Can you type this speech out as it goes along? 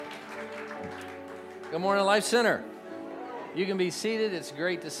Good morning, Life Center. You can be seated. It's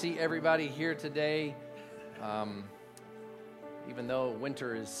great to see everybody here today. Even though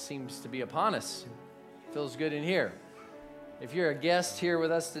winter seems to be upon us, it feels good in here. If you're a guest here with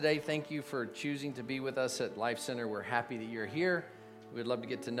us today, thank you for choosing to be with us at Life Center. We're happy that you're here. We'd love to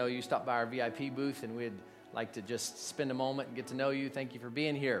get to know you. Stop by our VIP booth, and we'd like to just spend a moment and get to know you. Thank you for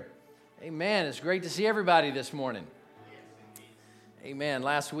being here. Amen. It's great to see everybody this morning. Amen.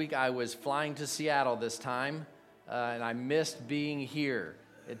 Last week I was flying to Seattle this time, and I missed being here.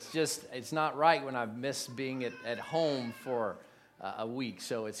 It's not right when I've missed being at home for a week.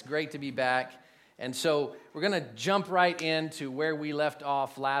 So it's great to be back. And so we're going to jump right into where we left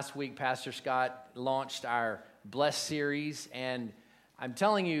off last week. Pastor Scott launched our Bless series, and I'm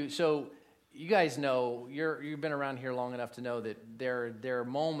telling you, so you guys know, you've been around here long enough to know that there are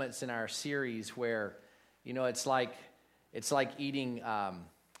moments in our series where, you know, it's like eating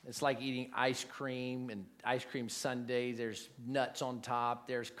ice cream and ice cream sundaes. There's nuts on top.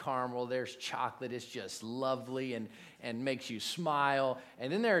 There's caramel. There's chocolate. It's just lovely and makes you smile.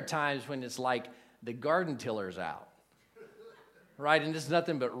 And then there are times when it's like the garden tiller's out, right? And it's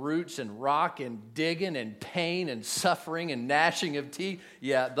nothing but roots and rock and digging and pain and suffering and gnashing of teeth.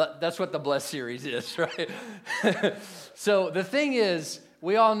 Yeah, that's what the Bless series is, right? So the thing is,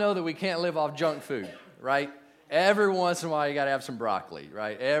 we all know that we can't live off junk food, right? Every once in a while, you got to have some broccoli,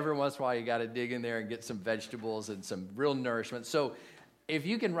 right? Every once in a while, you got to dig in there and get some vegetables and some real nourishment. So if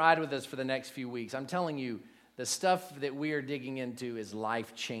you can ride with us for the next few weeks, I'm telling you, the stuff that we are digging into is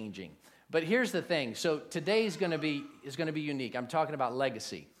life-changing. But here's the thing. So today is going to be unique. I'm talking about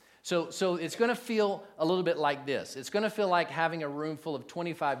legacy. So it's going to feel a little bit like this. It's going to feel like having a room full of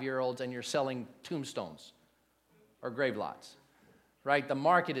 25-year-olds and you're selling tombstones or grave lots. Right? The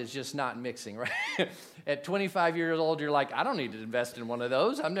market is just not mixing, right? At 25 years old, you're like, I don't need to invest in one of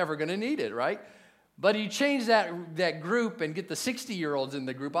those. I'm never going to need it, right? But you change that group and get the 60-year-olds in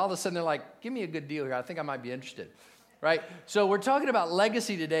the group, all of a sudden they're like, give me a good deal here. I think I might be interested, right? So we're talking about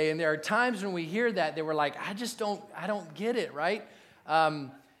legacy today, and there are times when we hear that we're like, I don't get it, right?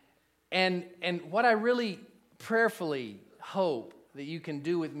 And what I really prayerfully hope that you can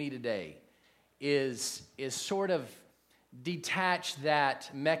do with me today is sort of detach that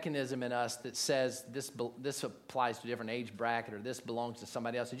mechanism in us that says this applies to a different age bracket or this belongs to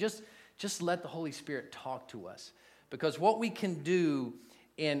somebody else. And just let the Holy Spirit talk to us. Because what we can do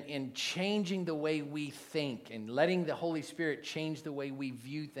in changing the way we think and letting the Holy Spirit change the way we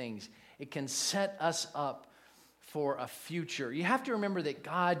view things, it can set us up for a future. You have to remember that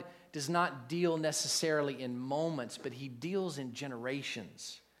God does not deal necessarily in moments, but He deals in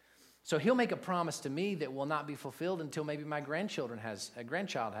generations. So He'll make a promise to me that will not be fulfilled until maybe my grandchild has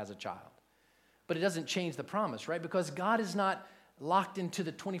a child. But it doesn't change the promise, right? Because God is not locked into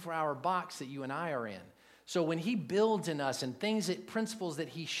the 24-hour box that you and I are in. So when He builds in us and principles that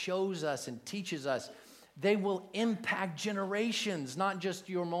He shows us and teaches us, they will impact generations, not just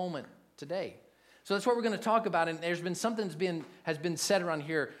your moment today. So that's what we're going to talk about. And there's been something has been said around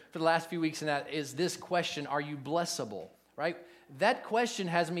here for the last few weeks, and that is this question: are you blessable? Right? That question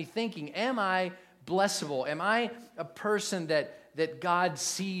has me thinking, am I blessable? Am I a person that God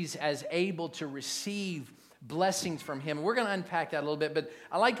sees as able to receive blessings from Him? And we're going to unpack that a little bit, but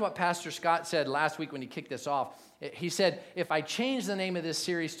I liked what Pastor Scott said last week when he kicked this off. He said, if I change the name of this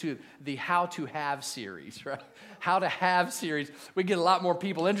series to the How to Have series, right? How to Have series, we get a lot more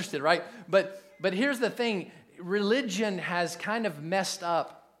people interested, right? But here's the thing. Religion has kind of messed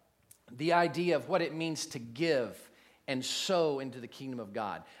up the idea of what it means to give and sow into the kingdom of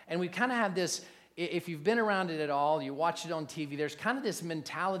God. And we kind of have this, if you've been around it at all, you watch it on TV, there's kind of this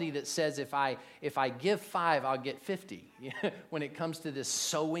mentality that says if I give 5, I'll get 50 when it comes to this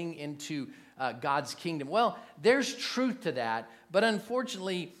sowing into God's kingdom. Well, there's truth to that, but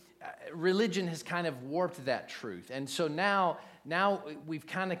unfortunately, religion has kind of warped that truth. And so now we've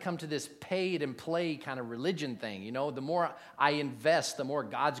kind of come to this pay it and play kind of religion thing. You know, the more I invest, the more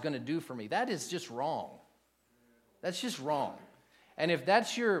God's going to do for me. That is just wrong. That's just wrong. And if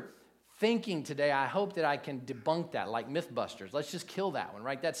that's your thinking today, I hope that I can debunk that like Mythbusters. Let's just kill that one,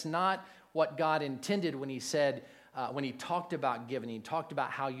 right? That's not what God intended when He said, when He talked about giving, He talked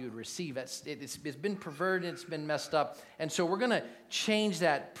about how you would receive. It's been perverted, it's been messed up. And so we're going to change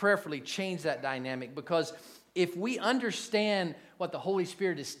that, prayerfully change that dynamic, because if we understand what the Holy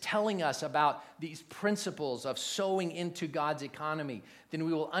Spirit is telling us about these principles of sowing into God's economy, then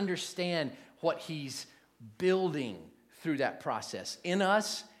we will understand what He's building through that process in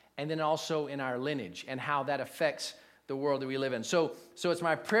us and then also in our lineage and how that affects the world that we live in. So it's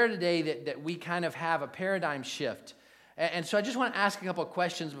my prayer today that we kind of have a paradigm shift And so I just want to ask a couple of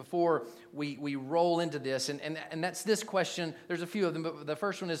questions before we roll into this. And that's this question. There's a few of them, but the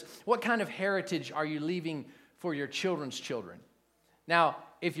first one is, what kind of heritage are you leaving for your children's children? Now,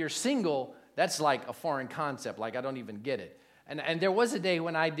 if you're single, that's like a foreign concept. Like, I don't even get it. And there was a day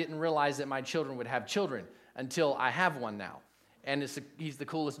when I didn't realize that my children would have children until I have one now. And he's the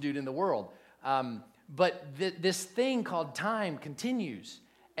coolest dude in the world. But this thing called time continues.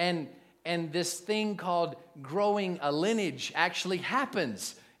 And this thing called growing a lineage actually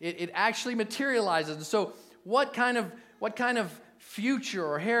happens. It actually materializes. And so what kind of future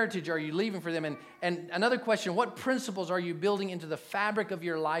or heritage are you leaving for them? And another question, what principles are you building into the fabric of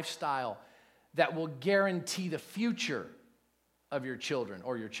your lifestyle that will guarantee the future of your children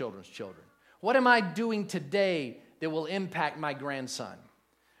or your children's children? What am I doing today that will impact my grandson?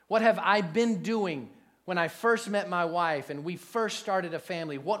 What have I been doing when I first met my wife and we first started a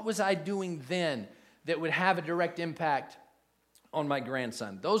family? What was I doing then that would have a direct impact on my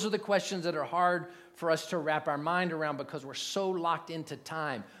grandson? Those are the questions that are hard for us to wrap our mind around because we're so locked into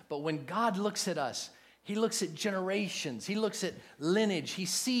time. But when God looks at us, He looks at generations. He looks at lineage. He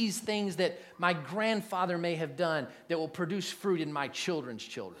sees things that my grandfather may have done that will produce fruit in my children's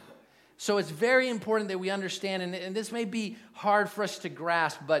children. So it's very important that we understand, and this may be hard for us to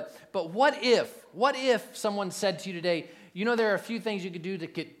grasp, but what if someone said to you today, you know, there are a few things you could do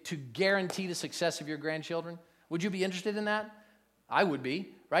to guarantee the success of your grandchildren? Would you be interested in that? I would be,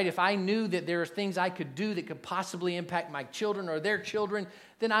 right? If I knew that there are things I could do that could possibly impact my children or their children,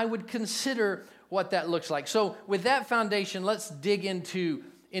 then I would consider what that looks like. So with that foundation, let's dig into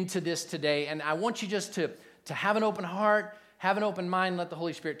this today, and I want you just to have an open heart, have an open mind, let the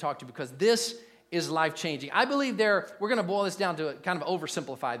Holy Spirit talk to you, because this is life-changing. I believe we're going to boil this down to kind of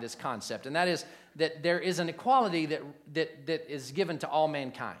oversimplify this concept, and that is that there is an equality that is given to all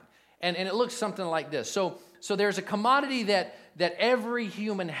mankind. And it looks something like this. So there's a commodity that every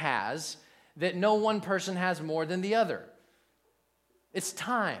human has that no one person has more than the other. It's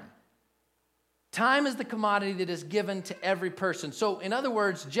time. Time is the commodity that is given to every person. So in other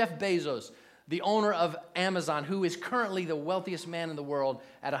words, Jeff Bezos, the owner of Amazon, who is currently the wealthiest man in the world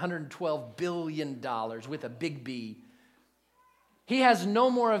at $112 billion with a big B, he has no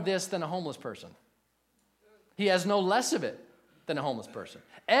more of this than a homeless person. He has no less of it than a homeless person.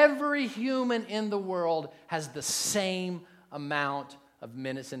 Every human in the world has the same amount of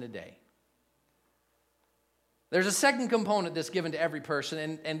minutes in a day. There's a second component that's given to every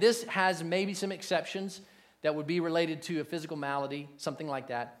person, and this has maybe some exceptions that would be related to a physical malady, something like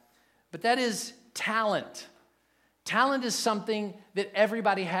that. But that is talent. Talent is something that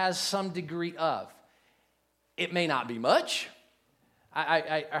everybody has some degree of. It may not be much.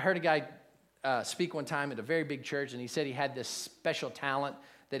 I heard a guy speak one time at a very big church, and he said he had this special talent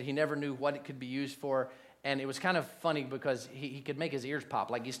that he never knew what it could be used for. And it was kind of funny because he could make his ears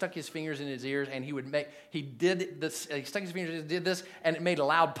pop. Like he stuck his fingers in his ears, and he stuck his fingers, did this, and it made a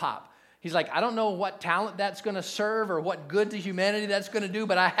loud pop. He's like, I don't know what talent that's going to serve or what good to humanity that's going to do,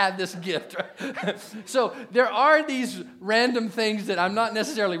 but I have this gift. Right? So there are these random things that I'm not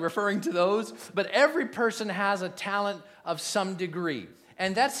necessarily referring to those, but every person has a talent of some degree.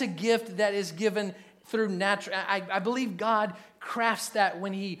 And that's a gift that is given through natural. I believe God crafts that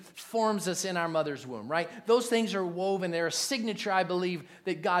when He forms us in our mother's womb, right? Those things are woven. They're a signature, I believe,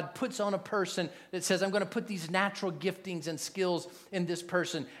 that God puts on a person that says, I'm going to put these natural giftings and skills in this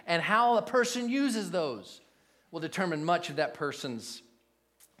person. And how a person uses those will determine much of that person's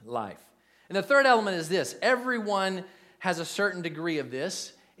life. And the third element is this. Everyone has a certain degree of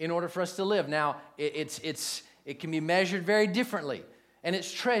this in order for us to live. Now, it can be measured very differently. And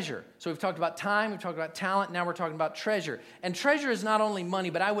it's treasure. So we've talked about time, we've talked about talent, now we're talking about treasure. And treasure is not only money,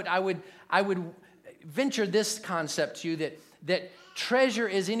 but I would venture this concept to you that treasure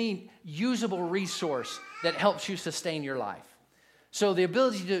is any usable resource that helps you sustain your life. So the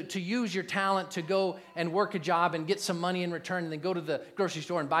ability to use your talent to go and work a job and get some money in return and then go to the grocery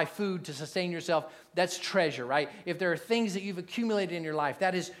store and buy food to sustain yourself, that's treasure, right? If there are things that you've accumulated in your life,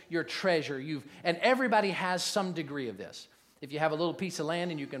 that is your treasure. And everybody has some degree of this. If you have a little piece of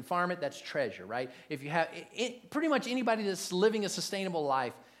land and you can farm it, that's treasure, right? If you have pretty much anybody that's living a sustainable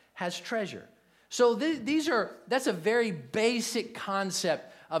life has treasure. So that's a very basic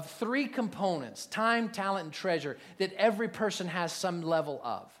concept of three components: time, talent, and treasure that every person has some level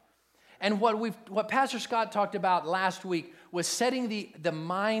of. And what Pastor Scott talked about last week was setting the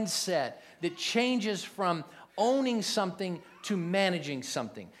mindset that changes from owning something to managing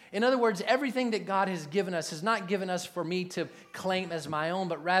something. In other words, everything that God has given us has not given us for me to claim as my own,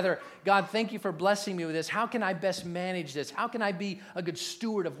 but rather, God, thank you for blessing me with this. How can I best manage this? How can I be a good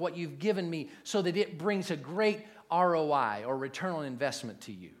steward of what you've given me so that it brings a great ROI or return on investment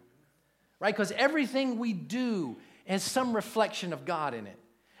to you, right? Because everything we do has some reflection of God in it.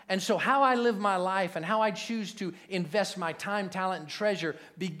 And so how I live my life and how I choose to invest my time, talent, and treasure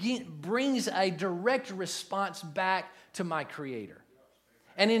brings a direct response back to my Creator.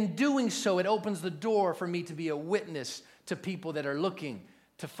 And in doing so, it opens the door for me to be a witness to people that are looking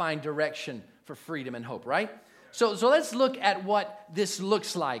to find direction for freedom and hope, right? So let's look at what this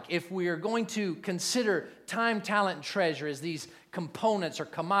looks like if we are going to consider time, talent, and treasure as these components or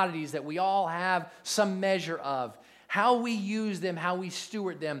commodities that we all have some measure of. How we use them, how we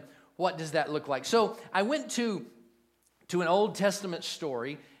steward them, what does that look like? So I went to an Old Testament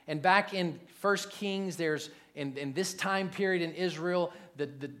story, and back in 1 Kings, there's in this time period in Israel,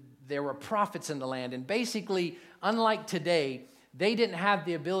 there were prophets in the land, and basically, unlike today, they didn't have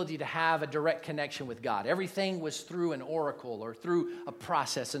the ability to have a direct connection with God. Everything was through an oracle or through a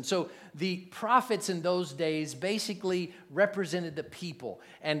process. And so the prophets in those days basically represented the people.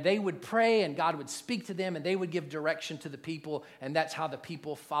 And they would pray and God would speak to them and they would give direction to the people. And that's how the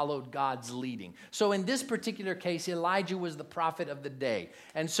people followed God's leading. So in this particular case, Elijah was the prophet of the day.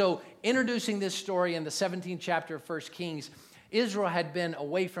 And so introducing this story in the 17th chapter of 1 Kings, Israel had been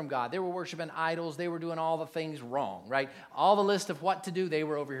away from God. They were worshiping idols. They were doing all the things wrong, right? All the list of what to do, they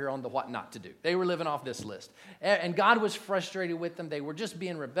were over here on the what not to do. They were living off this list. And God was frustrated with them. They were just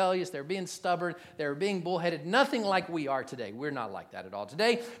being rebellious. They were being stubborn. They were being bullheaded. Nothing like we are today. We're not like that at all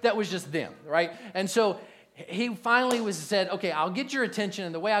today. That was just them, right? And so he finally said, okay, I'll get your attention.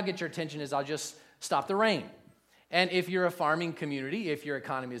 And the way I'll get your attention is I'll just stop the rain. And if you're a farming community, if your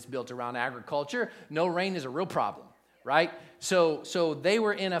economy is built around agriculture, no rain is a real problem. Right? So they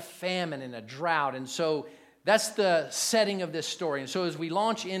were in a famine, in a drought. And so that's the setting of this story. And so as we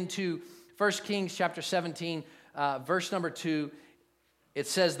launch into 1 Kings chapter 17, verse number 2, it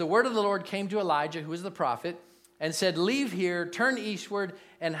says, the word of the Lord came to Elijah, who is the prophet, and said, leave here, turn eastward,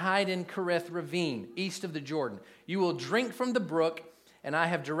 and hide in Kerith ravine, east of the Jordan. You will drink from the brook, and I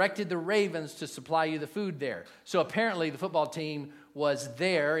have directed the ravens to supply you the food there. So apparently the football team was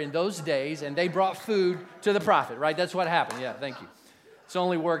there in those days, and they brought food to the prophet, right? That's what happened. Yeah, thank you. It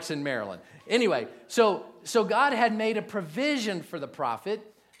only works in Maryland. Anyway, so God had made a provision for the prophet.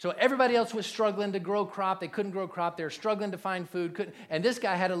 So everybody else was struggling to grow crop. They couldn't grow crop. They were struggling to find food. And this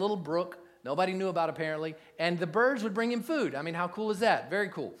guy had a little brook nobody knew about apparently, and the birds would bring him food. I mean, how cool is that? Very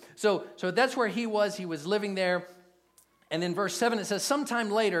cool. So that's where he was. He was living there. And in verse 7, it says,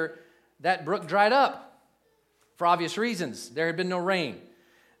 sometime later, that brook dried up. For obvious reasons, there had been no rain.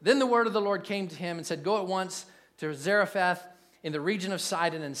 Then the word of the Lord came to him and said, go at once to Zarephath in the region of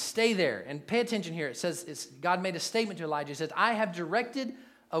Sidon and stay there. And pay attention here. It says, God made a statement to Elijah. He says, I have directed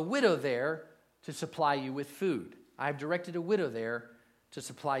a widow there to supply you with food. I have directed a widow there to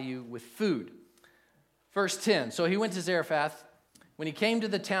supply you with food. Verse 10, so he went to Zarephath. When he came to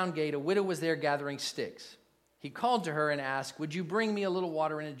the town gate, a widow was there gathering sticks. He called to her and asked, would you bring me a little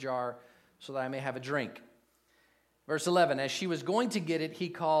water in a jar so that I may have a drink? Verse 11, as she was going to get it, he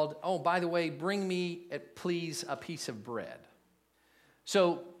called, oh, by the way, bring me, please, a piece of bread.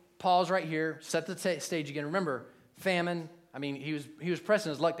 So pause right here, set the stage again. Remember, famine. I mean, he was pressing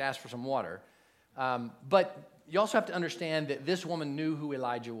his luck to ask for some water. But you also have to understand that this woman knew who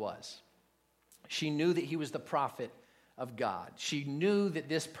Elijah was. She knew that he was the prophet of God. She knew that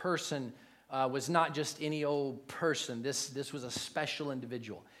this person was not just any old person. This was a special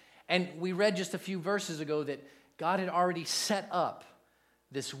individual. And we read just a few verses ago that God had already set up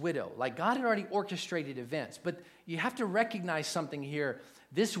this widow. Like God had already orchestrated events. But you have to recognize something here.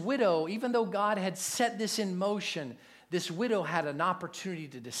 This widow, even though God had set this in motion, this widow had an opportunity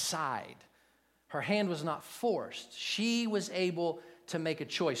to decide. Her hand was not forced. She was able to make a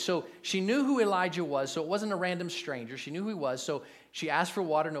choice. So she knew who Elijah was, so it wasn't a random stranger. She knew who he was, so she asked for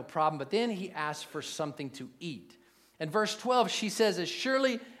water, no problem. But then he asked for something to eat. In verse 12, she says, as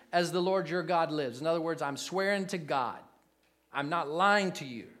surely as the Lord your God lives. In other words, I'm swearing to God. I'm not lying to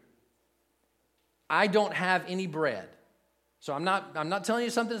you. I don't have any bread. So I'm not telling you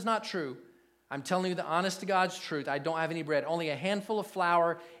something that's not true. I'm telling you the honest to God's truth. I don't have any bread. Only a handful of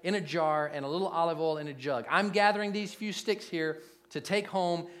flour in a jar and a little olive oil in a jug. I'm gathering these few sticks here to take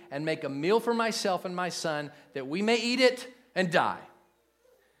home and make a meal for myself and my son that we may eat it and die.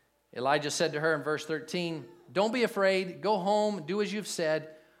 Elijah said to her in verse 13, don't be afraid. Go home, do as you've said.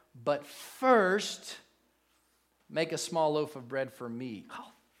 But first, make a small loaf of bread for me.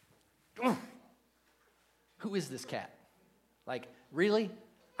 Oh. Who is this cat? Like, really?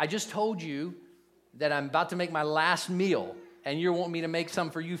 I just told you that I'm about to make my last meal, and you want me to make some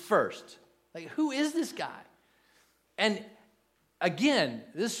for you first. Like, who is this guy? And again,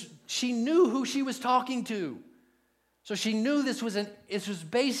 she knew who she was talking to. So she knew this was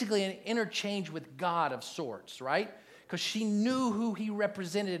basically an interchange with God of sorts, right? Because she knew who he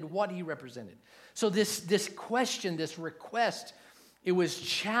represented, what he represented. So this question, this request, it was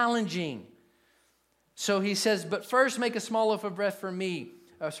challenging. So he says, but first make a small loaf of bread for me,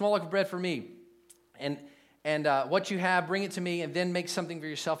 and what you have, bring it to me, and then make something for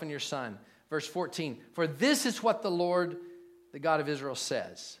yourself and your son. Verse 14, for this is what the Lord, the God of Israel,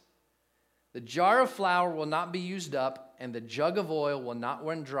 says. The jar of flour will not be used up, and the jug of oil will not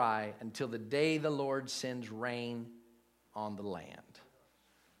run dry until the day the Lord sends rain on the land.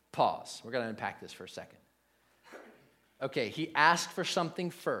 Pause. We're going to unpack this for a second. Okay, he asked for something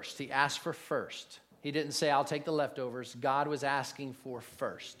first. He asked for first. He didn't say, I'll take the leftovers. God was asking for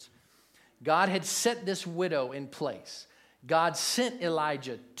first. God had set this widow in place. God sent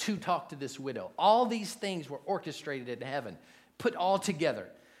Elijah to talk to this widow. All these things were orchestrated in heaven, put all together.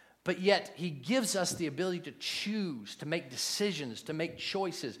 But yet, he gives us the ability to choose, to make decisions, to make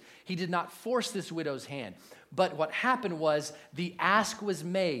choices. He did not force this widow's hand. But what happened was the ask was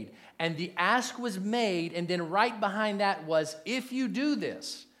made. And the ask was made, and then right behind that was, if you do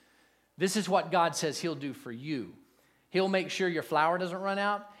this, this is what God says he'll do for you. He'll make sure your flour doesn't run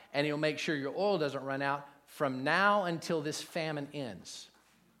out, and he'll make sure your oil doesn't run out from now until this famine ends.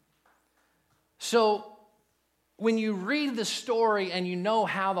 So, when you read the story and you know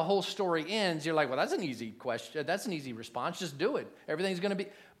how the whole story ends, you're like, well, that's an easy question. That's an easy response. Just do it. Everything's going to be.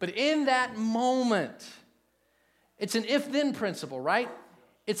 But in that moment, it's an if-then principle, right?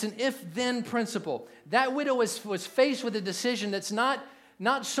 It's an if-then principle. That widow was faced with a decision that's not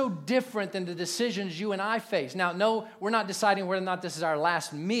so different than the decisions you and I face. Now, no, we're not deciding whether or not this is our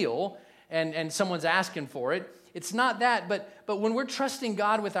last meal and someone's asking for it. It's not that, but when we're trusting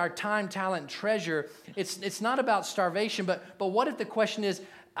God with our time, talent, and treasure, it's not about starvation, but what if the question is,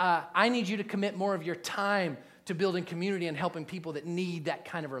 I need you to commit more of your time to building community and helping people that need that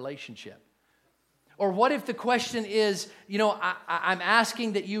kind of relationship? Or what if the question is, I'm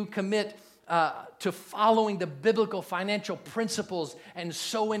asking that you commit to following the biblical financial principles and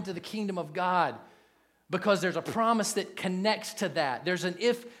sow into the kingdom of God? Because there's a promise that connects to that. There's an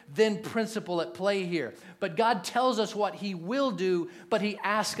if-then principle at play here. But God tells us what he will do, but he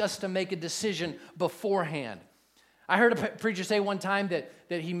asks us to make a decision beforehand. I heard a preacher say one time that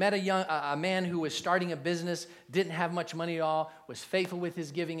he met a man who was starting a business, didn't have much money at all, was faithful with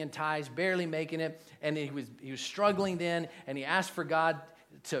his giving and tithes, barely making it, and he was struggling then, and he asked for God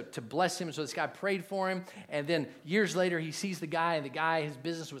to bless him. So this guy prayed for him. And then years later, he sees the guy, and his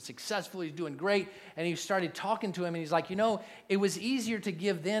business was successful. He's doing great. And he started talking to him, and he's like, it was easier to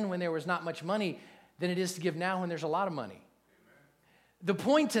give then when there was not much money than it is to give now when there's a lot of money. The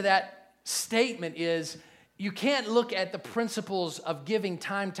point to that statement is you can't look at the principles of giving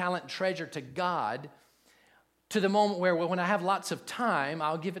time, talent, and treasure to God to the moment where, well, when I have lots of time,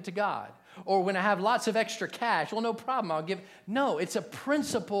 I'll give it to God. Or when I have lots of extra cash, well, no problem, I'll give. No, it's a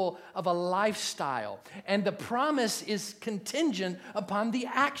principle of a lifestyle. And the promise is contingent upon the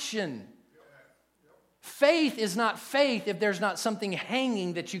action. Faith is not faith if there's not something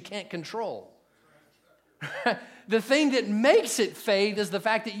hanging that you can't control. The thing that makes it faith is the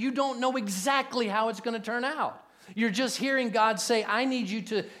fact that you don't know exactly how it's going to turn out. You're just hearing God say, I need you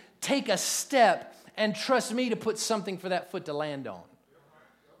to take a step and trust me to put something for that foot to land on.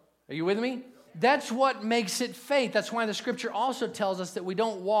 Are you with me? That's what makes it faith. That's why the scripture also tells us that we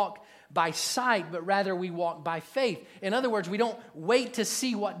don't walk by sight, but rather we walk by faith. In other words, we don't wait to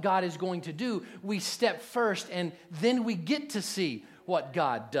see what God is going to do. We step first, and then we get to see what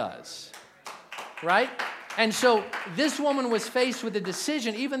God does. Right? And so this woman was faced with a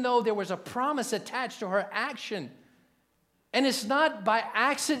decision, even though there was a promise attached to her action. And it's not by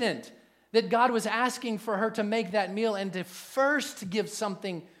accident that God was asking for her to make that meal and to first give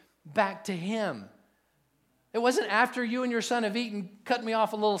something back to him. It wasn't after you and your son have eaten, cut me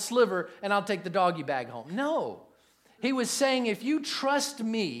off a little sliver and I'll take the doggy bag home. No. He was saying, if you trust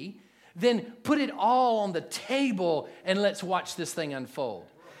me, then put it all on the table and let's watch this thing unfold.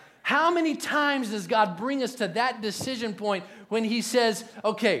 How many times does God bring us to that decision point when he says,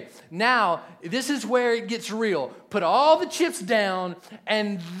 okay, now this is where it gets real. Put all the chips down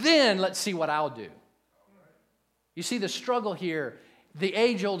and then let's see what I'll do. You see, the struggle here, the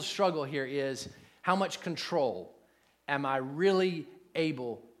age-old struggle here is, how much control am I really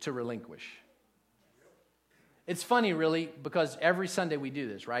able to relinquish? It's funny, really, because every Sunday we do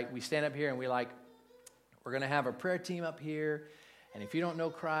this, right? We stand up here and we're going to have a prayer team up here, and if you don't know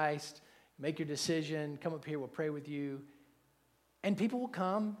Christ, make your decision, come up here, we'll pray with you. And people will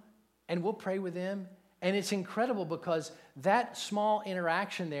come, and we'll pray with them, and it's incredible because that small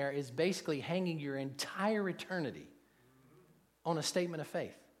interaction there is basically hanging your entire eternity on a statement of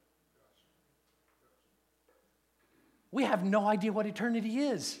faith. We have no idea what eternity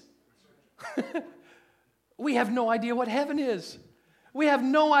is. We have no idea what heaven is. We have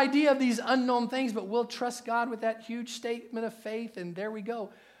no idea of these unknown things, but we'll trust God with that huge statement of faith, and there we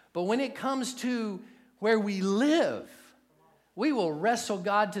go. But when it comes to where we live, we will wrestle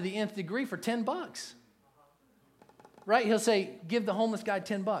God to the nth degree for $10. Right? He'll say, give the homeless guy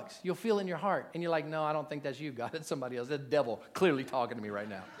 $10. You'll feel it in your heart. And you're like, no, I don't think that's you, God. It's somebody else. That's the devil clearly talking to me right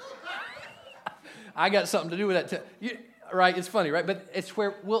now. I got something to do with that. Right? It's funny, right? But it's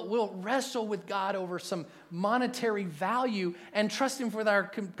where we'll wrestle with God over some monetary value and trust Him for our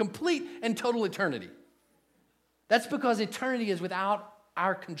complete and total eternity. That's because eternity is without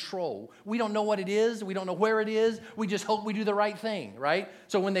our control. We don't know what it is. We don't know where it is. We just hope we do the right thing, right?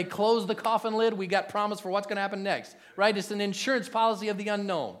 So when they close the coffin lid, we got promise for what's going to happen next, right? It's an insurance policy of the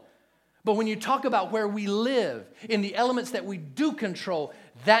unknown. But when you talk about where we live, in the elements that we do control,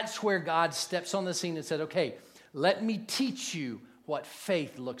 that's where God steps on the scene and said, okay, let me teach you what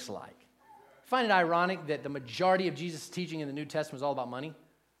faith looks like. I find it ironic that the majority of Jesus' teaching in the New Testament is all about money.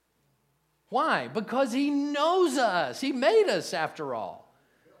 Why? Because He knows us. He made us after all.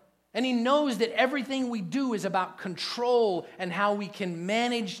 And He knows that everything we do is about control and how we can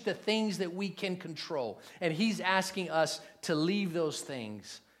manage the things that we can control. And He's asking us to leave those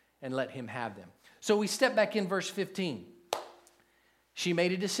things and let Him have them. So we step back in verse 15. She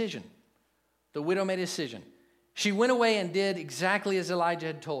made a decision. The widow made a decision. She went away and did exactly as Elijah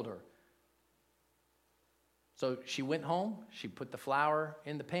had told her. So she went home, she put the flour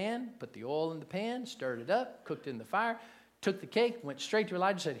in the pan, put the oil in the pan, stirred it up, cooked it in the fire, took the cake, went straight to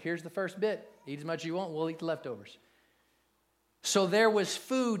Elijah and said, here's the first bit. Eat as much as you want, we'll eat the leftovers. So there was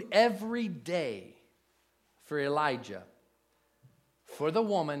food every day for Elijah, for the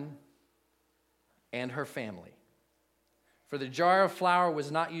woman, and her family. For the jar of flour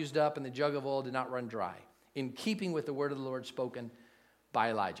was not used up, and the jug of oil did not run dry, in keeping with the word of the Lord spoken by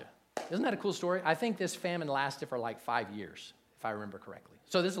Elijah. Isn't that a cool story? I think this famine lasted for like 5 years, if I remember correctly.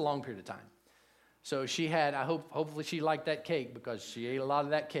 So this is a long period of time. So she had, hopefully she liked that cake because she ate a lot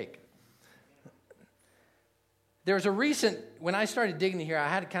of that cake. There was a recent, when I started digging here,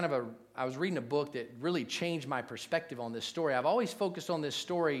 I was reading a book that really changed my perspective on this story. I've always focused on this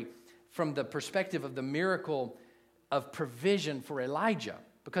story from the perspective of the miracle of provision for Elijah,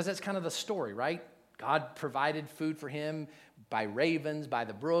 because that's kind of the story, right? God provided food for him by ravens, by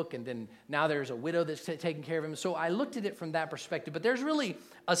the brook, and then now there's a widow that's taking care of him. So I looked at it from that perspective, but there's really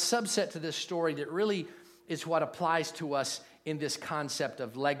a subset to this story that really is what applies to us in this concept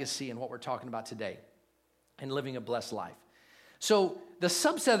of legacy and what we're talking about today and living a blessed life. So the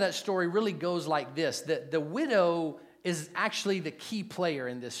subset of that story really goes like this, that the widow is actually the key player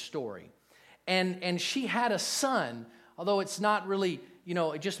in this story. And she had a son, although it's not really,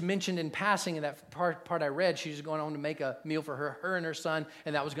 it just mentioned in passing in that part I read, she was going on to make a meal for her and her son,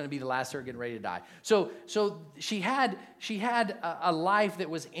 and that was going to be the last of her getting ready to die. So she had a life that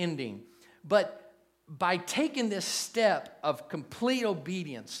was ending. But by taking this step of complete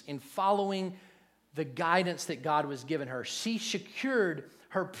obedience in following the guidance that God was giving her, she secured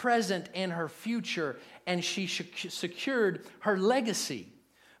her present and her future, and she secured her legacy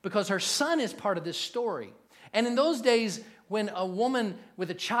because her son is part of this story. And in those days, when a woman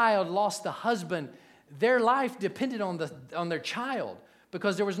with a child lost the husband, their life depended on their child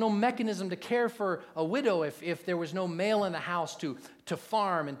because there was no mechanism to care for a widow if there was no male in the house to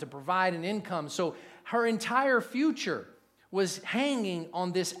farm and to provide an income. So her entire future was hanging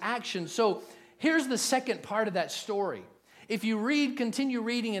on this action. So here's the second part of that story. If you continue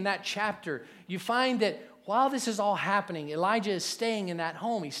reading in that chapter, you find that while this is all happening, Elijah is staying in that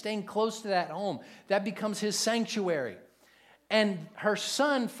home. He's staying close to that home. That becomes his sanctuary. And her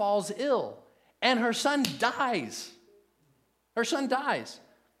son falls ill. And her son dies. Her son dies.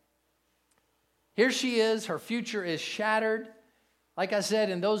 Here she is. Her future is shattered. Like I said,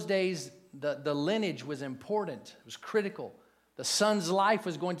 in those days, the lineage was important. It was critical. The son's life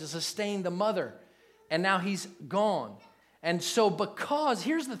was going to sustain the mother. And now he's gone. And so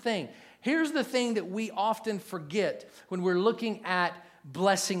here's the thing that we often forget when we're looking at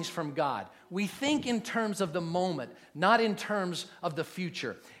blessings from God. We think in terms of the moment, not in terms of the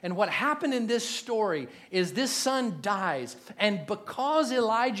future. And what happened in this story is this son dies, and because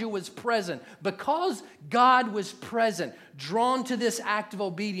Elijah was present, because God was present, drawn to this act of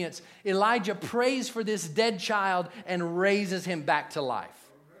obedience, Elijah prays for this dead child and raises him back to life.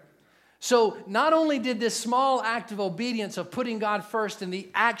 So not only did this small act of obedience of putting God first and the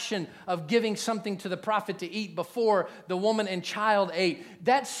action of giving something to the prophet to eat before the woman and child ate,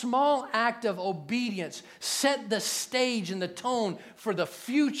 that small act of obedience set the stage and the tone for the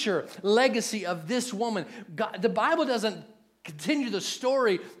future legacy of this woman. God, the Bible doesn't continue the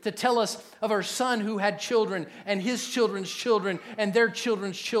story to tell us of her son who had children and his children's children and their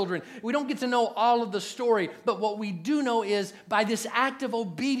children's children. We don't get to know all of the story, but what we do know is by this act of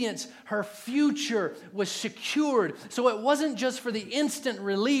obedience, her future was secured. So it wasn't just for the instant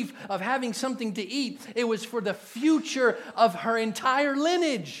relief of having something to eat, it was for the future of her entire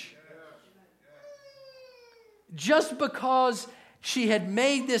lineage. Just because she had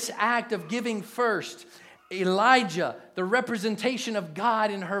made this act of giving first, Elijah, the representation of God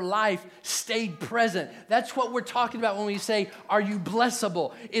in her life, stayed present. That's what we're talking about when we say, are you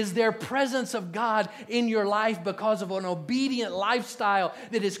blessable? Is there presence of God in your life because of an obedient lifestyle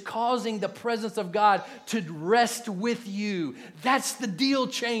that is causing the presence of God to rest with you? That's the deal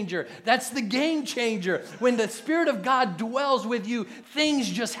changer. That's the game changer. When the Spirit of God dwells with you, things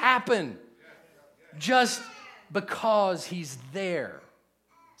just happen. Just because He's there.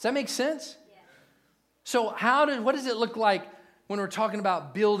 Does that make sense? So what does it look like when we're talking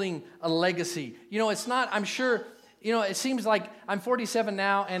about building a legacy? It's not, I'm sure, it seems like I'm 47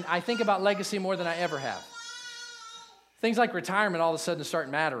 now and I think about legacy more than I ever have. Things like retirement all of a sudden start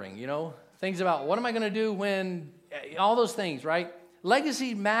mattering, Things about what am I going to do when, all those things, right?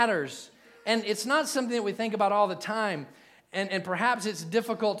 Legacy matters. And it's not something that we think about all the time. And perhaps it's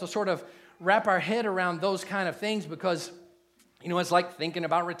difficult to sort of wrap our head around those kind of things because, it's like thinking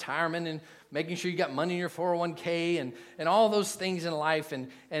about retirement and making sure you got money in your 401k and all those things in life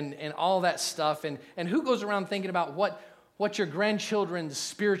and all that stuff. And who goes around thinking about what your grandchildren's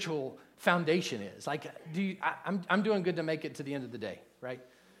spiritual foundation is? Like, I'm doing good to make it to the end of the day, right?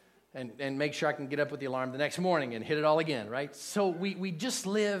 And make sure I can get up with the alarm the next morning and hit it all again, right? So we just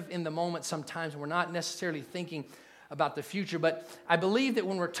live in the moment sometimes, and we're not necessarily thinking about the future. But I believe that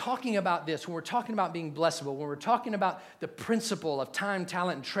when we're talking about this, when we're talking about being blessable, when we're talking about the principle of time,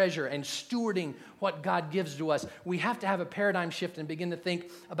 talent, and treasure and stewarding what God gives to us, we have to have a paradigm shift and begin to think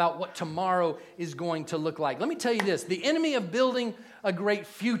about what tomorrow is going to look like. Let me tell you this. The enemy of building a great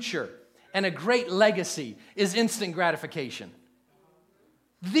future and a great legacy is instant gratification.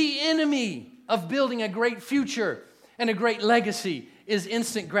 The enemy of building a great future and a great legacy is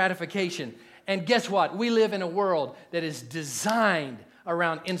instant gratification. And guess what? We live in a world that is designed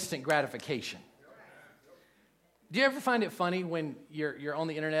around instant gratification. Do you ever find it funny when you're on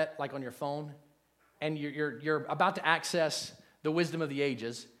the internet, like on your phone, and you're about to access the wisdom of the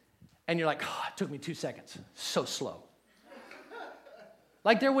ages, and you're like, it took me 2 seconds. So slow.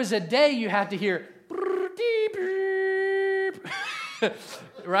 Like there was a day you had to hear,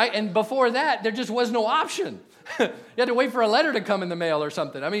 right? And before that, there just was no option. You had to wait for a letter to come in the mail or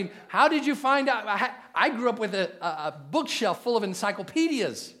something. I mean, how did you find out? I grew up with a bookshelf full of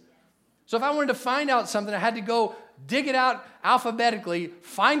encyclopedias. So if I wanted to find out something, I had to go dig it out alphabetically,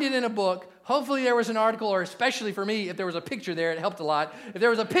 find it in a book. Hopefully there was an article, or especially for me, if there was a picture there, it helped a lot. If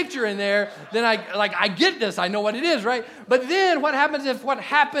there was a picture in there, then I get this. I know what it is, right? But then what happens if what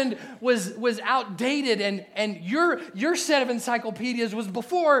happened was outdated and your set of encyclopedias was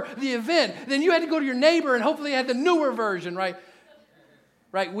before the event? Then you had to go to your neighbor and hopefully had the newer version, right?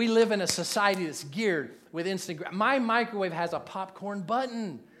 Right? We live in a society that's geared with instant. My microwave has a popcorn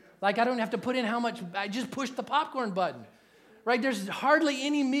button. Like I don't have to put in how much. I just push the popcorn button. Right? There's hardly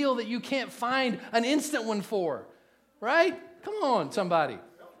any meal that you can't find an instant one for. Right? Come on, somebody.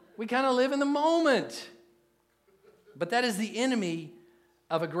 We kind of live in the moment. But that is the enemy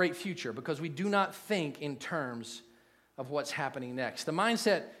of a great future because we do not think in terms of what's happening next. The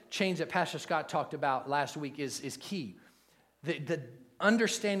mindset change that Pastor Scott talked about last week is key. The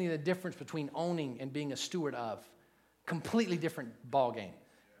understanding the difference between owning and being a steward of. Completely different ballgame.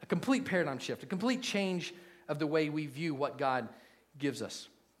 A complete paradigm shift. A complete change of the way we view what God gives us.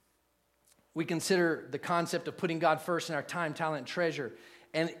 We consider the concept of putting God first in our time, talent, and treasure,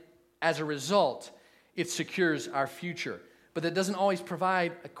 and as a result, it secures our future. But that doesn't always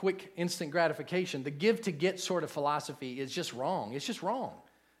provide a quick, instant gratification. The give-to-get sort of philosophy is just wrong. It's just wrong.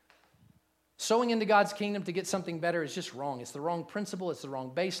 Sowing into God's kingdom to get something better is just wrong. It's the wrong principle. It's the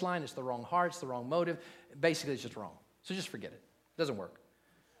wrong baseline. It's the wrong heart. It's the wrong motive. Basically, it's just wrong. So just forget it. It doesn't work.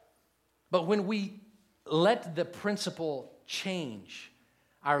 But when we let the principle change,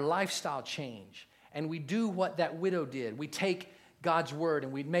 our lifestyle change, and we do what that widow did. We take God's word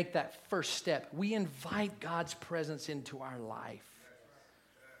and we make that first step. We invite God's presence into our life.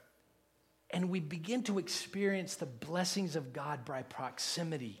 And we begin to experience the blessings of God by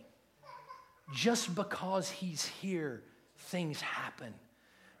proximity. just because he's here, things happen.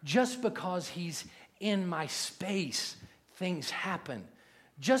 Just because he's in my space, things happen.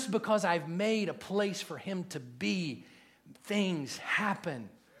 Just because I've made a place for him to be, things happen.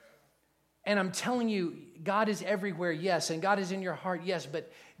 And I'm telling you, God is everywhere, yes, and God is in your heart, yes,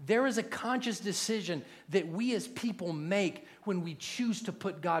 but there is a conscious decision that we as people make when we choose to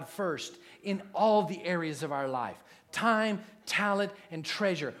put God first in all the areas of our life. Time, talent, and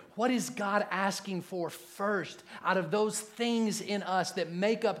treasure. What is God asking for first out of those things in us that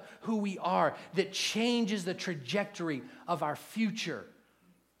make up who we are, that changes the trajectory of our future?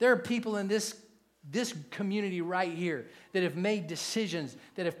 There are people in this community right here that have made decisions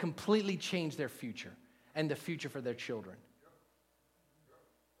that have completely changed their future and the future for their children.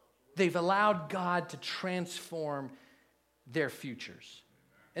 They've allowed God to transform their futures.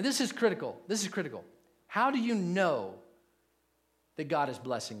 And this is critical. This is critical. How do you know that God is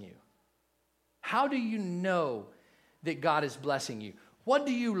blessing you? How do you know that God is blessing you? What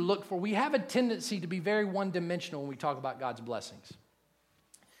do you look for? We have a tendency to be very one-dimensional when we talk about God's blessings.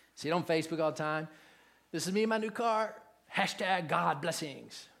 See it on Facebook all the time. This is me in my new car. Hashtag God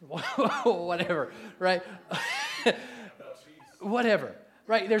blessings. Whatever, right? Whatever,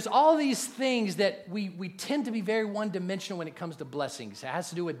 right? There's all these things that we tend to be very one-dimensional when it comes to blessings. It has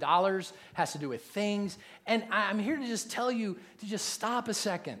to do with dollars, has to do with things. And I'm here to just tell you to just stop a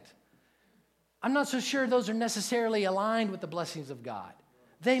second. I'm not so sure those are necessarily aligned with the blessings of God.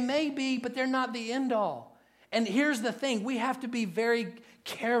 They may be, but they're not the end all. And here's the thing. We have to be very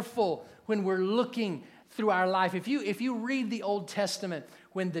careful when we're looking through our life. If you read the Old Testament,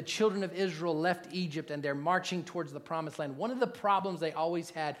 when the children of Israel left Egypt and they're marching towards the promised land, one of the problems they always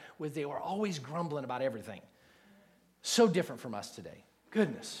had was they were always grumbling about everything. So different from us today.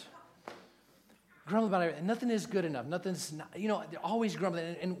 Goodness. Grumbling about everything. Nothing is good enough. Nothing's not, they're always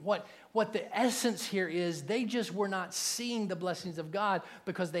grumbling. And what the essence here is, they just were not seeing the blessings of God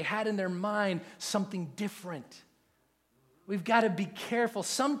because they had in their mind something different. We've got to be careful.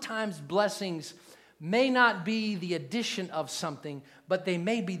 Sometimes blessings may not be the addition of something, but they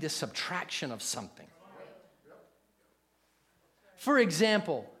may be the subtraction of something. For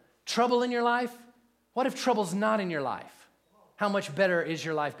example, trouble in your life. What if trouble's not in your life? How much better is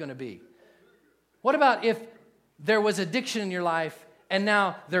your life going to be? What about if there was addiction in your life and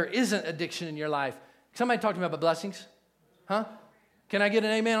now there isn't addiction in your life? Somebody talk to me about blessings. Huh? Can I get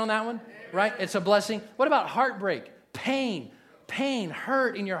an amen on that one? Right? It's a blessing. What about heartbreak, pain,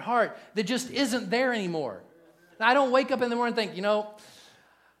 hurt in your heart that just isn't there anymore? Now, I don't wake up in the morning and think,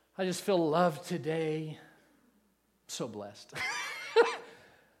 I just feel loved today. I'm so blessed.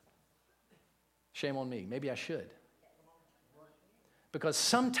 Shame on me. Maybe I should. Because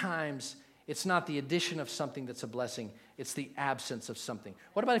sometimes it's not the addition of something that's a blessing. It's the absence of something.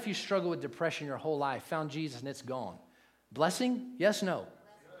 What about if you struggle with depression your whole life, found Jesus and it's gone? Blessing? Yes, no?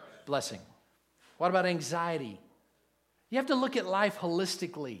 Blessing. What about anxiety? You have to look at life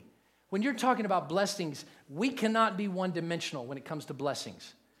holistically. When you're talking about blessings, we cannot be one-dimensional when it comes to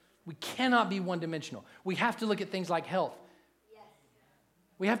blessings. We cannot be one-dimensional. We have to look at things like health.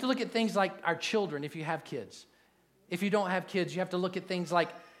 We have to look at things like our children, if you have kids. If you don't have kids, you have to look at things like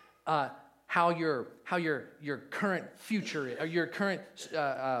how your current future, or your current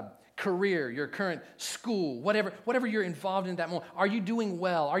career, your current school, whatever you're involved in that moment. Are you doing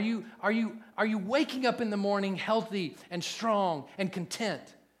well? Are you waking up in the morning healthy and strong and content?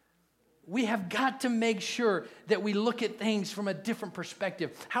 We have got to make sure that we look at things from a different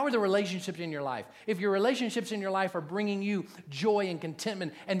perspective. How are the relationships in your life? If your relationships in your life are bringing you joy and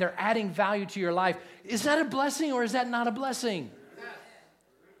contentment and they're adding value to your life, is that a blessing or is that not a blessing?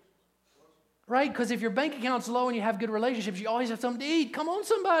 Right? Because if your bank account's low and you have good relationships, you always have something to eat. Come on,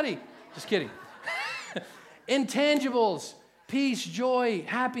 somebody. Just kidding. Intangibles, peace, joy,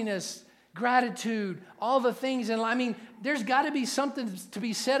 happiness, gratitude, all the things in life. I mean, there's got to be something to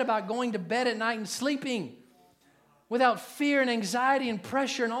be said about going to bed at night and sleeping without fear and anxiety and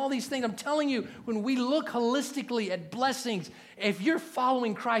pressure and all these things. I'm telling you, when we look holistically at blessings, if you're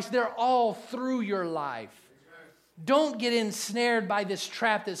following Christ, they're all through your life. Don't get ensnared by this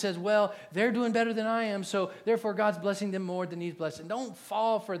trap that says, well, they're doing better than I am, so therefore God's blessing them more than He's blessing. Don't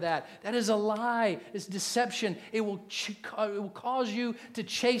fall for that. That is a lie. It's deception. It will cause you to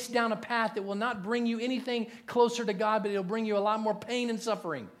chase down a path that will not bring you anything closer to God, but it'll bring you a lot more pain and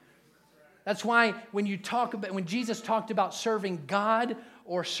suffering. That's why when Jesus talked about serving God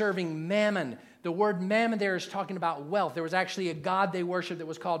or serving mammon, the word mammon there is talking about wealth. There was actually a god they worshiped that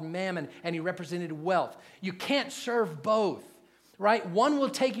was called Mammon, and he represented wealth. You can't serve both, right? One will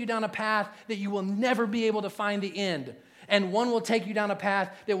take you down a path that you will never be able to find the end. And one will take you down a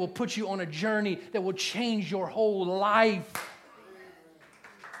path that will put you on a journey that will change your whole life.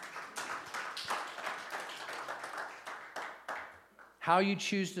 How you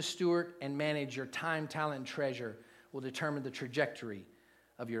choose to steward and manage your time, talent, and treasure will determine the trajectory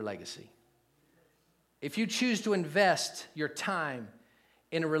of your legacy. If you choose to invest your time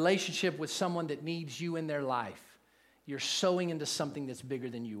in a relationship with someone that needs you in their life, you're sowing into something that's bigger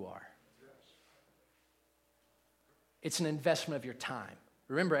than you are. It's an investment of your time.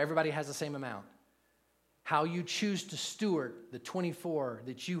 Remember, everybody has the same amount. How you choose to steward the 24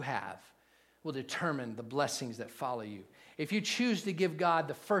 that you have will determine the blessings that follow you. If you choose to give God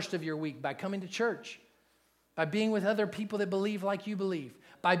the first of your week by coming to church, by being with other people that believe like you believe,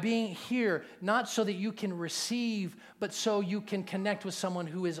 by being here, not so that you can receive, but so you can connect with someone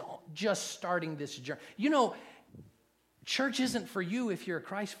who is just starting this journey. You know, church isn't for you if you're a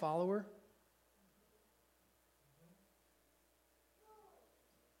Christ follower.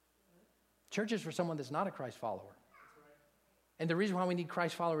 Church is for someone that's not a Christ follower. And the reason why we need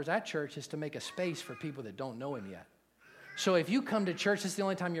Christ followers at church is to make a space for people that don't know him yet. So if you come to church, this is the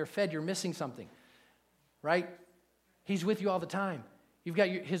only time you're fed, you're missing something, right? He's with you all the time. You've got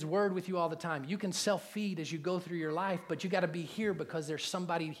his word with you all the time. You can self-feed as you go through your life, but you got to be here because there's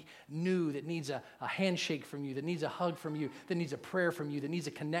somebody new that needs a handshake from you, that needs a hug from you, that needs a prayer from you, that needs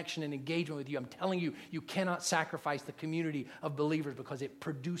a connection and engagement with you. I'm telling you, you cannot sacrifice the community of believers because it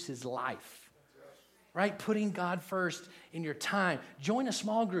produces life. Right? Putting God first in your time. Join a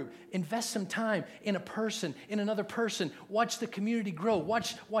small group. Invest some time in a person, in another person. Watch the community grow.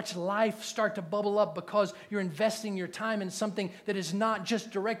 Watch life start to bubble up because you're investing your time in something that is not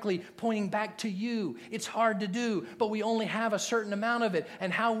just directly pointing back to you. It's hard to do, but we only have a certain amount of it.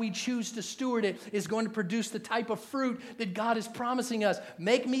 And how we choose to steward it is going to produce the type of fruit that God is promising us.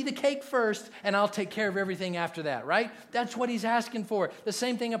 Make me the cake first, and I'll take care of everything after that, right? That's what he's asking for. The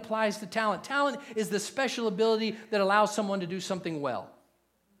same thing applies to talent. Talent is the special ability that allows someone to do something well.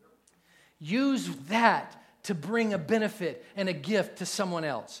 Use that to bring a benefit and a gift to someone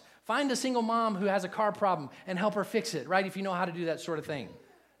else. Find a single mom who has a car problem and help her fix it, right? If you know how to do that sort of thing.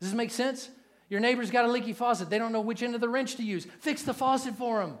 Does this make sense? Your neighbor's got a leaky faucet. They don't know which end of the wrench to use. Fix the faucet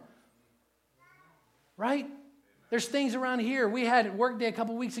for them. Right? There's things around here. We had work day a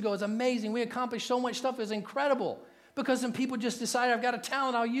couple weeks ago. It was amazing. We accomplished so much stuff. It was incredible. Because some people just decided, I've got a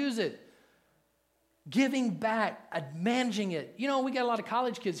talent, I'll use it. Giving back, managing it. You know, we got a lot of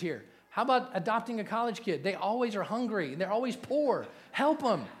college kids here. How about adopting a college kid? They always are hungry. They're always poor. Help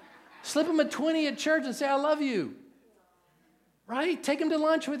them. Slip them a 20 at church and say, I love you. Right? Take them to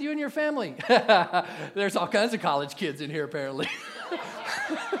lunch with you and your family. There's all kinds of college kids in here, apparently.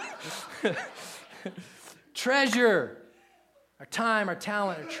 Treasure. Our time, our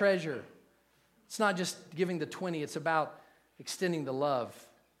talent, our treasure. It's not just giving the 20. It's about extending the love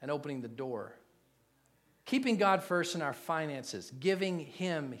and opening the door. Keeping God first in our finances, giving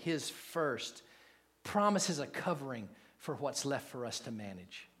him his first, promises a covering for what's left for us to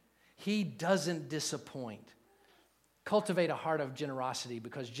manage. He doesn't disappoint. Cultivate a heart of generosity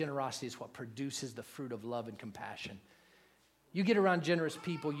because generosity is what produces the fruit of love and compassion. You get around generous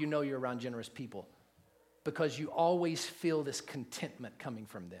people, you know you're around generous people because you always feel this contentment coming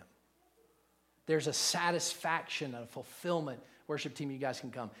from them. There's a satisfaction, a fulfillment. Worship team, you guys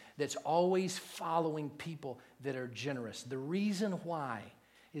can come. That's always following people that are generous. The reason why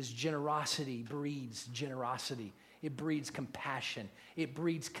is generosity breeds generosity. It breeds compassion. It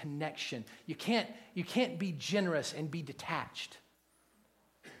breeds connection. You can't be generous and be detached.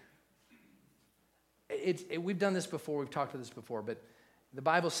 We've done this before. We've talked about this before. But the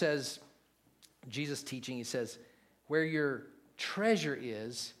Bible says, Jesus teaching, he says, where your treasure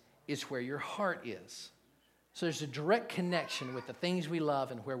is where your heart is. So there's a direct connection with the things we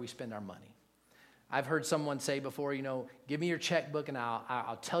love and where we spend our money. I've heard someone say before, give me your checkbook and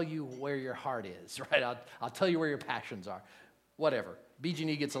I'll tell you where your heart is, right? I'll tell you where your passions are. Whatever.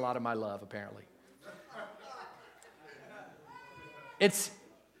 BG&E gets a lot of my love, apparently.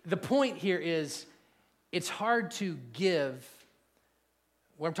 The point here is, it's hard to give.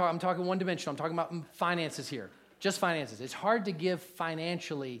 I'm talking one-dimensional. I'm talking about finances here. Just finances. It's hard to give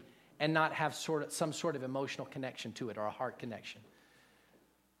financially and not have some sort of emotional connection to it or a heart connection.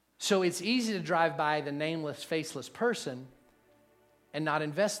 So it's easy to drive by the nameless, faceless person and not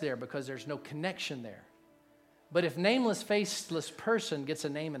invest there because there's no connection there. But if nameless, faceless person gets a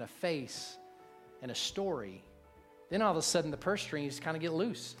name and a face and a story, then all of a sudden the purse strings kind of get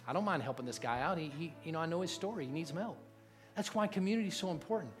loose. I don't mind helping this guy out. I know his story. He needs some help. That's why community is so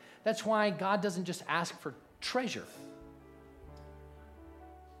important. That's why God doesn't just ask for treasure.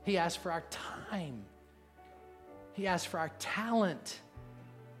 He asks for our time. He asks for our talent.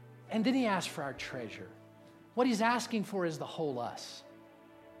 And then he asks for our treasure. What he's asking for is the whole us.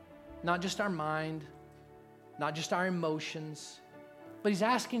 Not just our mind, not just our emotions, but he's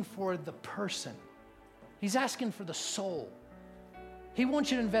asking for the person. He's asking for the soul. He wants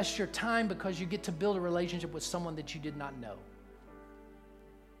you to invest your time because you get to build a relationship with someone that you did not know.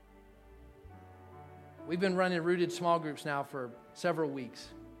 We've been running Rooted small groups now for several weeks.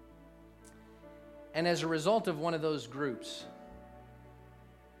 And as a result of one of those groups,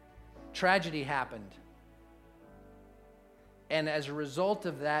 tragedy happened. And as a result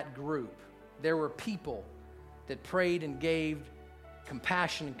of that group, there were people that prayed and gave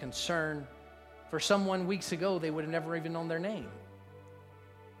compassion and concern for someone weeks ago they would have never even known their name.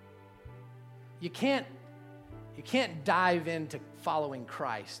 You can't dive into following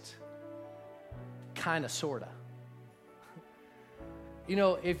Christ, kind of, sort of. You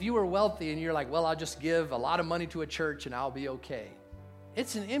know, if you were wealthy and you're like, well, I'll just give a lot of money to a church and I'll be okay.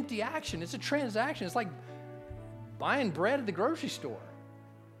 It's an empty action. It's a transaction. It's like buying bread at the grocery store.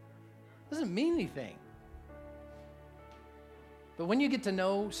 It doesn't mean anything. But when you get to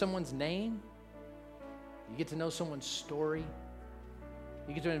know someone's name, you get to know someone's story,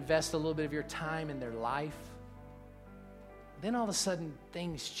 you get to invest a little bit of your time in their life, then all of a sudden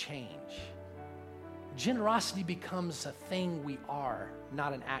things change. Generosity becomes a thing we are,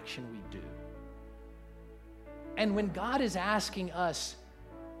 not an action we do. And when God is asking us,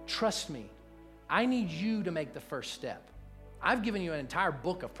 trust me, I need you to make the first step. I've given you an entire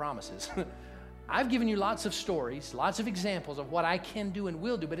book of promises. I've given you lots of stories, lots of examples of what I can do and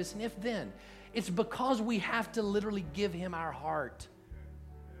will do, but it's an if-then. It's because we have to literally give him our heart,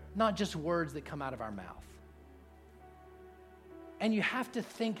 not just words that come out of our mouth. And you have to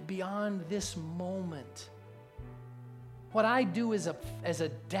think beyond this moment. What I do as a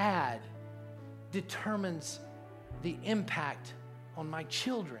dad determines the impact on my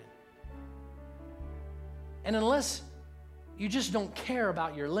children. And unless you just don't care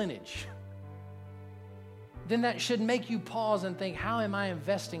about your lineage, then that should make you pause and think, how am I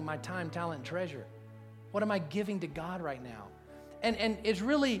investing my time, talent, and treasure? What am I giving to God right now? And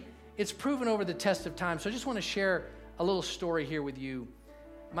it's proven over the test of time. So I just want to share a little story here with you.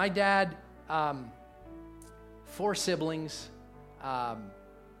 My dad, 4 siblings.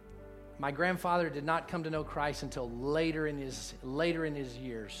 My grandfather did not come to know Christ until later in his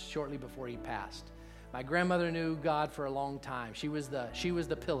years, shortly before he passed. My grandmother knew God for a long time. She was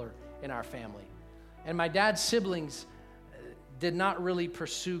the pillar in our family. And my dad's siblings did not really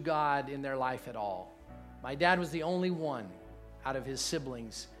pursue God in their life at all. My dad was the only one out of his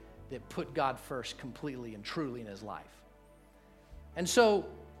siblings that put God first completely and truly in his life. And so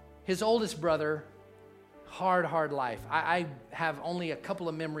his oldest brother, hard life. I have only a couple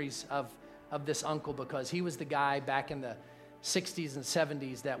of memories of this uncle because he was the guy back in the 60s and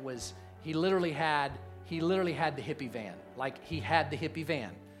 70s that was, he literally had the hippie van. Like, he had the hippie van.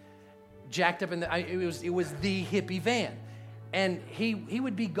 Jacked up it was the hippie van. And he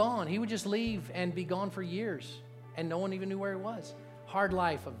would be gone. He would just leave and be gone for years. And no one even knew where he was. Hard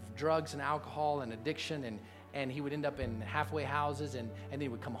life of drugs and alcohol and addiction, and he would end up in halfway houses, and then he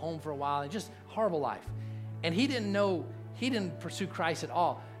would come home for a while, and just horrible life. And he didn't pursue Christ at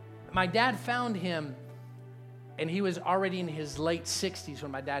all. My dad found him, and he was already in his late 60s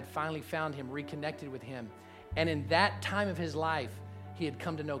when my dad finally found him, reconnected with him. And in that time of his life, he had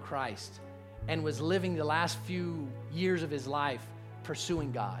come to know Christ and was living the last few years of his life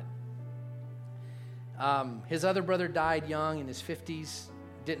pursuing God. His other brother died young in his 50s,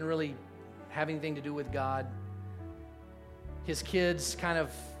 didn't really have anything to do with God. His kids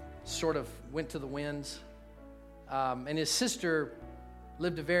sort of went to the winds. And his sister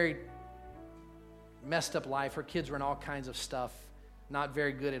lived a very messed up life. Her kids were in all kinds of stuff, not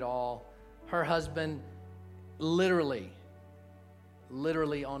very good at all. Her husband literally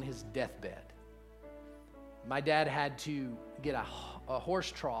on his deathbed. My dad had to get a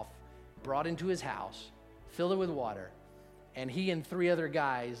horse trough brought into his house, filled it with water, and he and 3 other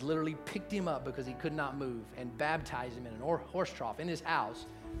guys literally picked him up because he could not move and baptized him in an horse trough in his house.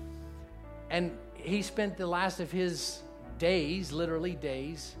 And he spent the last of his days, literally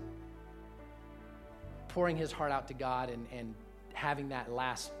days, pouring his heart out to God and having that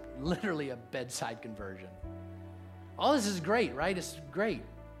last, literally a bedside conversion. All this is great, right? It's great.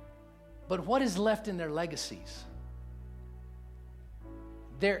 But what is left in their legacies?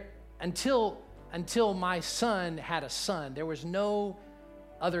 Until my son had a son, there was no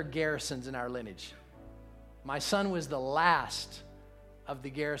other Garrisons in our lineage. My son was the last of the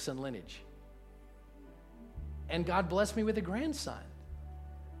Garrison lineage. And God blessed me with a grandson.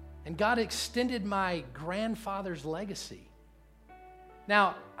 And God extended my grandfather's legacy.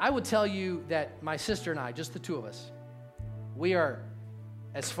 Now, I would tell you that my sister and I, just the two of us, we are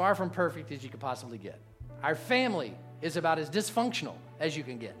as far from perfect as you could possibly get. Our family is about as dysfunctional as you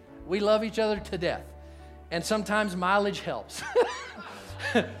can get. We love each other to death. And sometimes mileage helps.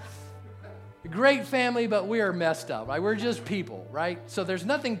 Great family, but we are messed up, right? We're just people, right? So there's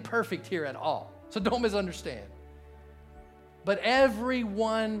nothing perfect here at all. So don't misunderstand. But every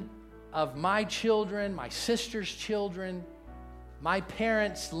one of my children, my sister's children, my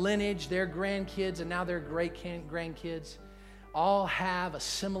parents' lineage, their grandkids, and now their great-grandkids, all have a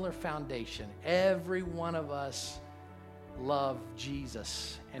similar foundation. Every one of us love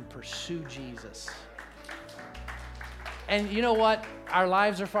Jesus and pursue Jesus. And you know what? Our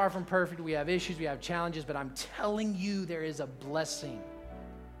lives are far from perfect. We have issues, we have challenges, but I'm telling you there is a blessing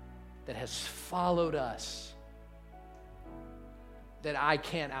that has followed us that I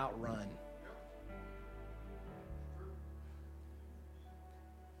can't outrun.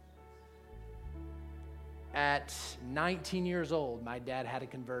 At 19 years old, my dad had a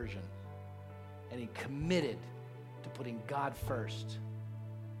conversion, and he committed to putting God first.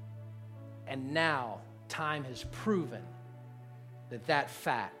 And now, time has proven that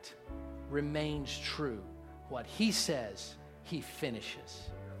fact remains true. What he says, he finishes.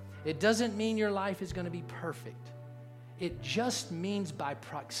 It doesn't mean your life is going to be perfect. It just means by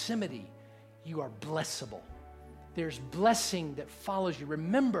proximity, you are blessable. There's blessing that follows you.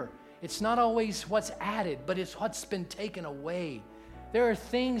 Remember, it's not always what's added, but it's what's been taken away. There are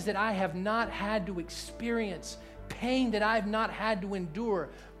things that I have not had to experience, pain that I've not had to endure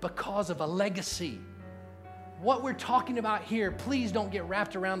because of a legacy. What we're talking about here, please don't get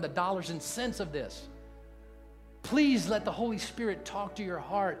wrapped around the dollars and cents of this. Please let the Holy Spirit talk to your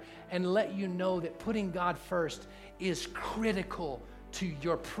heart and let you know that putting God first is critical to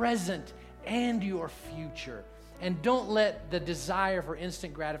your present and your future. And don't let the desire for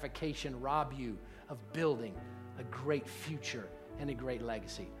instant gratification rob you of building a great future and a great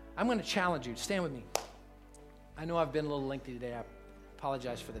legacy. I'm going to challenge you. Stand with me. I know I've been a little lengthy today. I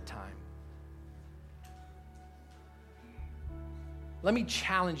apologize for the time. Let me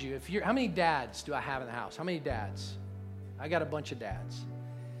challenge you. How many dads do I have in the house? How many dads? I got a bunch of dads.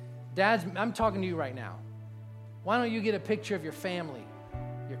 Dads, I'm talking to you right now. Why don't you get a picture of your family,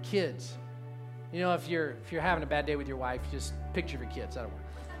 your kids? You know, if you're having a bad day with your wife, just picture of your kids. That'll work.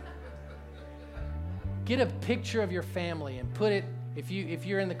 Get a picture of your family and put it, if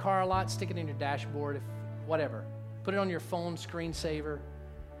you're in the car a lot, stick it in your dashboard, whatever. Put it on your phone screensaver.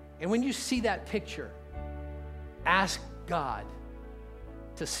 And when you see that picture, ask God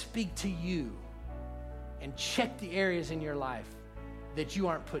to speak to you and check the areas in your life that you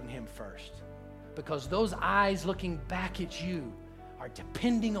aren't putting him first. Because those eyes looking back at you are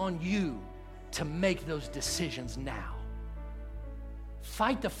depending on you to make those decisions now.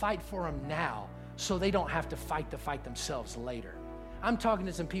 Fight the fight for them now so they don't have to fight the fight themselves later. I'm talking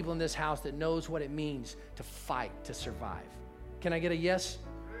to some people in this house that knows what it means to fight to survive. Can I get a yes?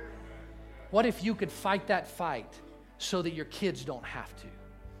 What if you could fight that fight so that your kids don't have to?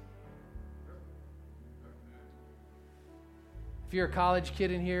 If you're a college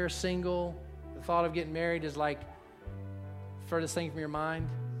kid in here, single, the thought of getting married is like the furthest thing from your mind.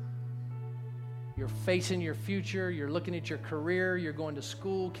 You're facing your future. You're looking at your career. You're going to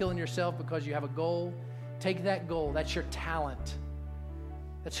school, killing yourself because you have a goal. Take that goal. That's your talent.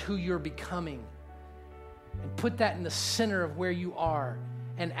 That's who you're becoming. And put that in the center of where you are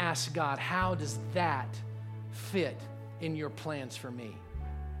and ask God, how does that fit in your plans for me?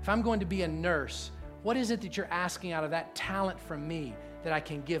 If I'm going to be a nurse, what is it that you're asking out of that talent from me that I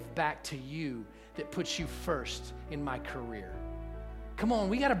can give back to you that puts you first in my career? Come on,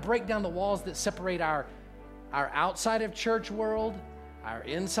 we got to break down the walls that separate our outside of church world, our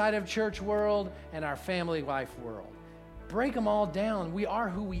inside of church world, and our family life world. Break them all down. We are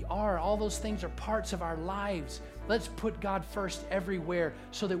who we are. All those things are parts of our lives. Let's put God first everywhere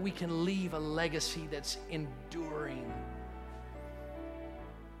so that we can leave a legacy that's enduring.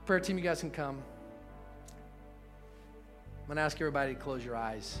 Prayer team, you guys can come. I'm going to ask everybody to close your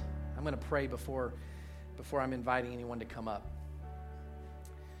eyes. I'm going to pray before I'm inviting anyone to come up.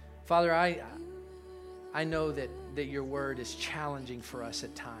 Father, I know that your word is challenging for us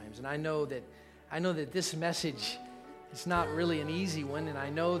at times. And I know that this message is not really an easy one. And I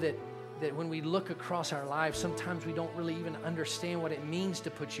know that when we look across our lives, sometimes we don't really even understand what it means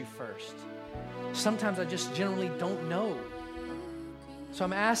to put you first. Sometimes I just generally don't know. So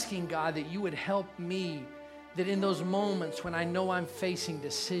I'm asking, God, that you would help me, that in those moments when I know I'm facing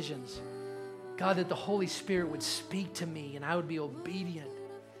decisions, God, that the Holy Spirit would speak to me and I would be obedient.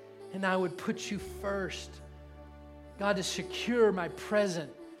 and I would put you first. God, to secure my present,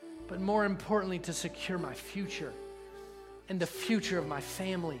 but more importantly, to secure my future and the future of my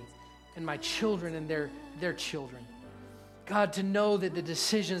family and my children and their children. God, to know that the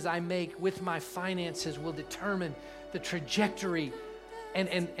decisions I make with my finances will determine the trajectory and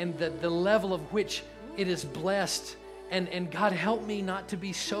the level of which it is blessed. And God, help me not to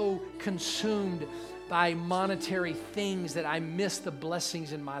be so consumed by monetary things that I miss the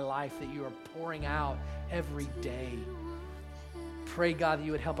blessings in my life that you are pouring out every day. Pray, God, that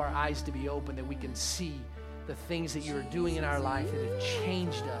you would help our eyes to be open, that we can see the things that you are doing in our life that have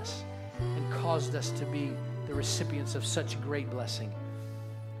changed us and caused us to be the recipients of such great blessing.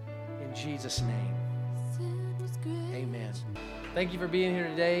 In Jesus' name, amen. Thank you for being here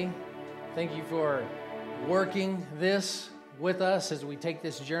today. Thank you for working this with us as we take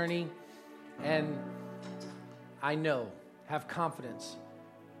this journey. And I know, have confidence,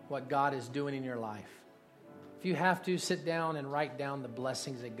 what God is doing in your life. If you have to, sit down and write down the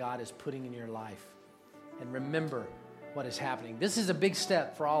blessings that God is putting in your life. And remember what is happening. This is a big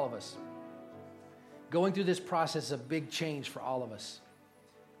step for all of us. Going through this process is a big change for all of us.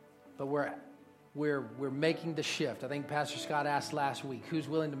 But we're making the shift. I think Pastor Scott asked last week, who's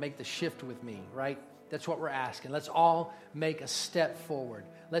willing to make the shift with me, right? That's what we're asking. Let's all make a step forward.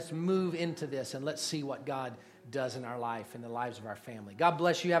 Let's move into this and let's see what God does in our life and the lives of our family. God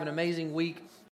bless you. Have an amazing week.